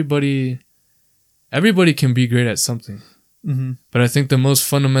think everybody everybody can be great at something. Mm-hmm. But I think the most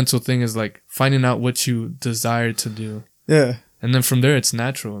fundamental thing is like finding out what you desire to do. Yeah. And then from there, it's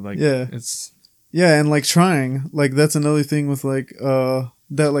natural. Like, yeah. It's. Yeah. And like trying, like that's another thing with like,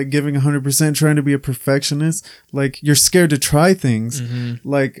 that like giving 100%, trying to be a perfectionist. Like you're scared to try things. Mm-hmm.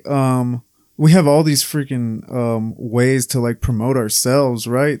 Like, we have all these freaking ways to like promote ourselves,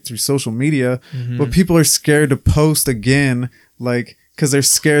 right? Through social media. Mm-hmm. But people are scared to post again, like, because they're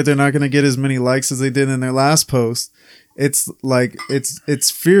scared they're not going to get as many likes as they did in their last post. It's like, it's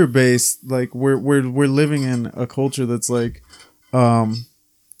fear-based. Like we're living in a culture that's like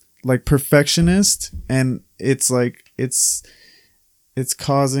perfectionist, and it's like, it's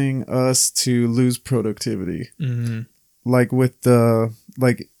causing us to lose productivity. Mm-hmm. Like with the,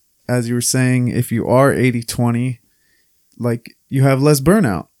 like, as you were saying, if you are 80-20, like you have less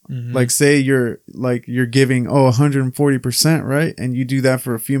burnout. Mm-hmm. Like say you're giving 140%, right? And you do that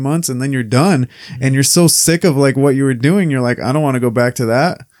for a few months and then you're done. Mm-hmm. And you're so sick of like what you were doing. You're like, I don't want to go back to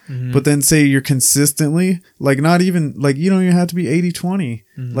that. Mm-hmm. But then say you're consistently, like not even like, you don't even have to be 80-20.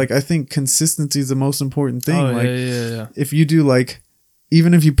 Mm-hmm. Like I think consistency is the most important thing. Oh, like yeah. if you do like,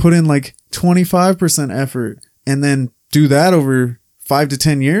 even if you put in like 25% effort and then do that over 5 to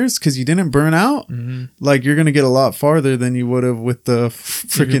 10 years because you didn't burn out, mm-hmm. like you're gonna get a lot farther than you would have with the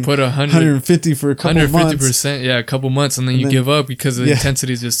freaking 150 for a couple 150%, months. Yeah, a couple months, and then you give up because the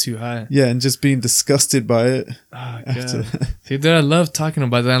intensity is just too high. Yeah, and just being disgusted by it. Oh god, see, dude, I love talking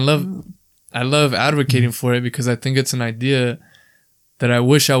about that. I love advocating mm-hmm. for it because I think it's an idea that I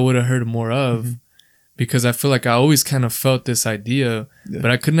wish I would have heard more of. Mm-hmm. Because I feel like I always kind of felt this idea, but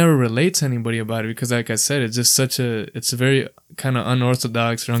I could never relate to anybody about it because, like I said, it's just it's a very kind of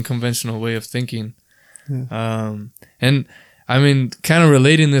unorthodox or unconventional way of thinking. Yeah. And I mean, kind of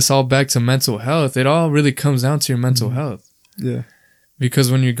relating this all back to mental health, it all really comes down to your mental mm-hmm. health. Yeah.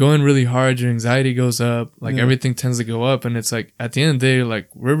 Because when you're going really hard, your anxiety goes up, like everything tends to go up. And it's like, at the end of the day, like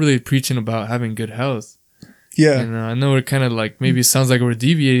we're really preaching about having good health. Yeah. And I know we're kind of like, maybe it sounds like we're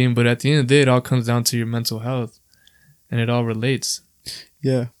deviating, but at the end of the day, it all comes down to your mental health and it all relates.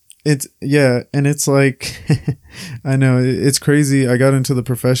 Yeah. And it's like, I know it's crazy. I got into the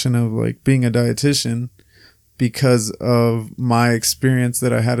profession of like being a dietitian because of my experience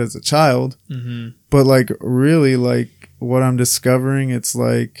that I had as a child. Mm-hmm. But like really like what I'm discovering, it's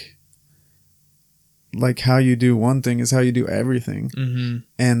like how you do one thing is how you do everything. Mm-hmm.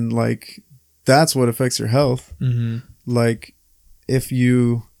 And like, that's what affects your health. Mm-hmm. Like if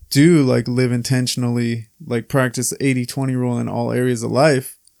you do like live intentionally, like practice the 80-20 rule in all areas of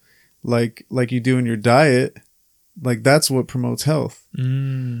life, like you do in your diet, like that's what promotes health.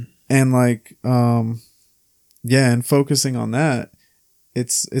 Mm. And like, and focusing on that,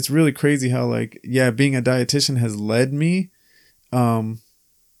 it's really crazy how like, being a dietitian has led me,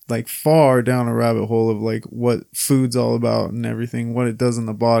 like far down a rabbit hole of like what food's all about and everything, what it does in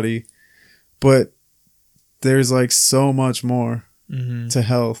the body. But there's like so much more mm-hmm. to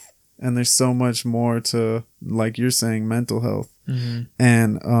health, and there's so much more to, like you're saying, mental health. Mm-hmm.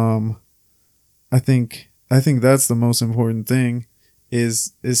 And I think that's the most important thing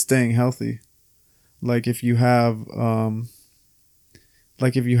is staying healthy. Like if you have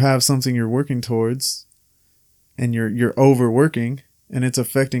something you're working towards and you're overworking and it's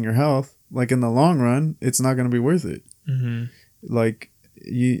affecting your health, like in the long run, it's not going to be worth it. Mm-hmm. Like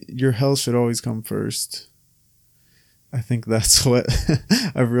your health should always come first. I think that's what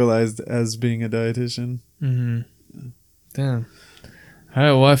I've realized as being a dietitian. Mm-hmm. Yeah. Damn. All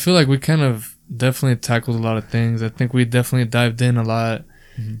right. Well, I feel like we kind of definitely tackled a lot of things. I think we definitely dived in a lot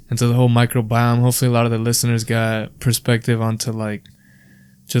mm-hmm. into the whole microbiome. Hopefully a lot of the listeners got perspective onto like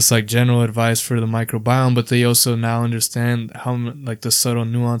just like general advice for the microbiome, but they also now understand how like the subtle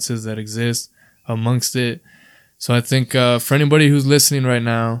nuances that exist amongst it. So I think for anybody who's listening right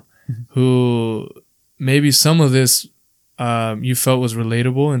now, who maybe some of this you felt was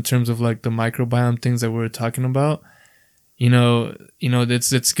relatable in terms of like the microbiome things that we were talking about, you know,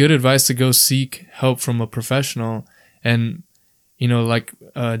 it's good advice to go seek help from a professional. And, you know, like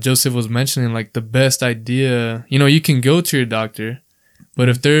Joseph was mentioning, like the best idea, you know, you can go to your doctor, but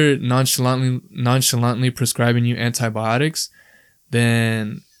if they're nonchalantly prescribing you antibiotics,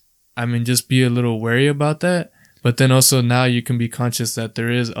 then, I mean, just be a little wary about that. But then also now you can be conscious that there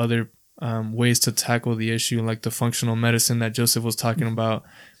is other ways to tackle the issue, like the functional medicine that Joseph was talking about,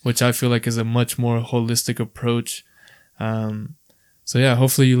 which I feel like is a much more holistic approach. So yeah,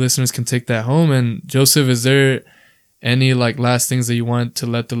 hopefully you listeners can take that home. And Joseph, is there any like last things that you want to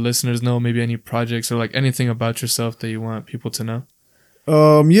let the listeners know? Maybe any projects or like anything about yourself that you want people to know?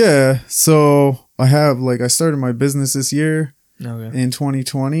 Yeah. So I started my business this year in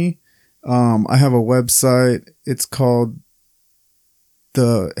 2020. I have a website. It's called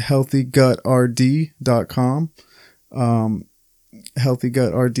the healthygutRD.com.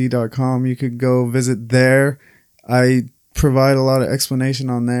 HealthygutRD.com. You could go visit there. I provide a lot of explanation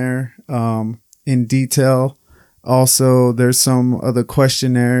on there in detail. Also, there's some other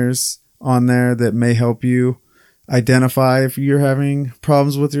questionnaires on there that may help you identify if you're having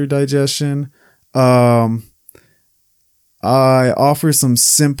problems with your digestion. I offer some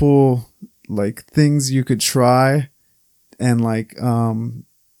simple like things you could try and like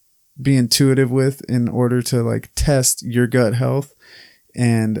be intuitive with in order to like test your gut health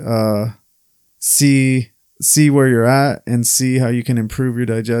and see where you're at and see how you can improve your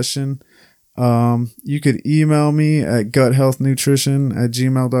digestion. You could email me at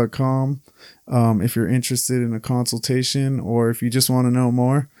guthealthnutrition@gmail.com if you're interested in a consultation or if you just want to know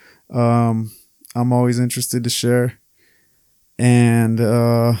more. I'm always interested to share. And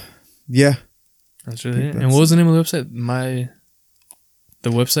yeah. That's really it. And what was the name of the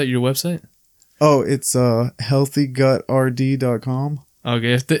website? Your website? Oh, it's healthygutRD.com.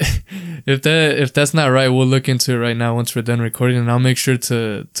 Okay, if that's not right, we'll look into it right now once we're done recording, and I'll make sure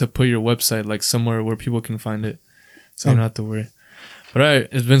to put your website like somewhere where people can find it, so you don't have to worry. But all right,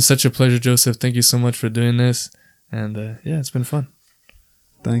 it's been such a pleasure, Joseph. Thank you so much for doing this, and yeah, it's been fun.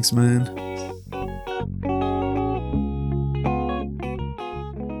 Thanks, man.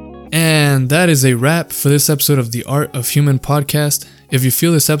 And that is a wrap for this episode of the Art of Human podcast. If you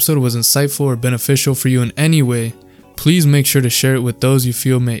feel this episode was insightful or beneficial for you in any way, please make sure to share it with those you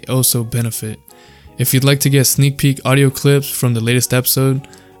feel may also benefit. If you'd like to get sneak peek audio clips from the latest episode,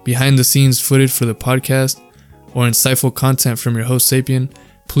 behind the scenes footage for the podcast, or insightful content from your host Sapien,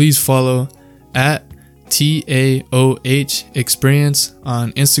 please follow at TAOH Experience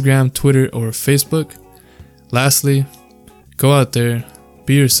on Instagram, Twitter, or Facebook. Lastly, go out there,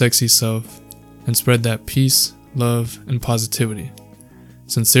 be your sexy self, and spread that peace, love, and positivity.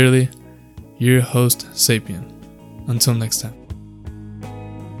 Sincerely, your host Sapien. Until next time.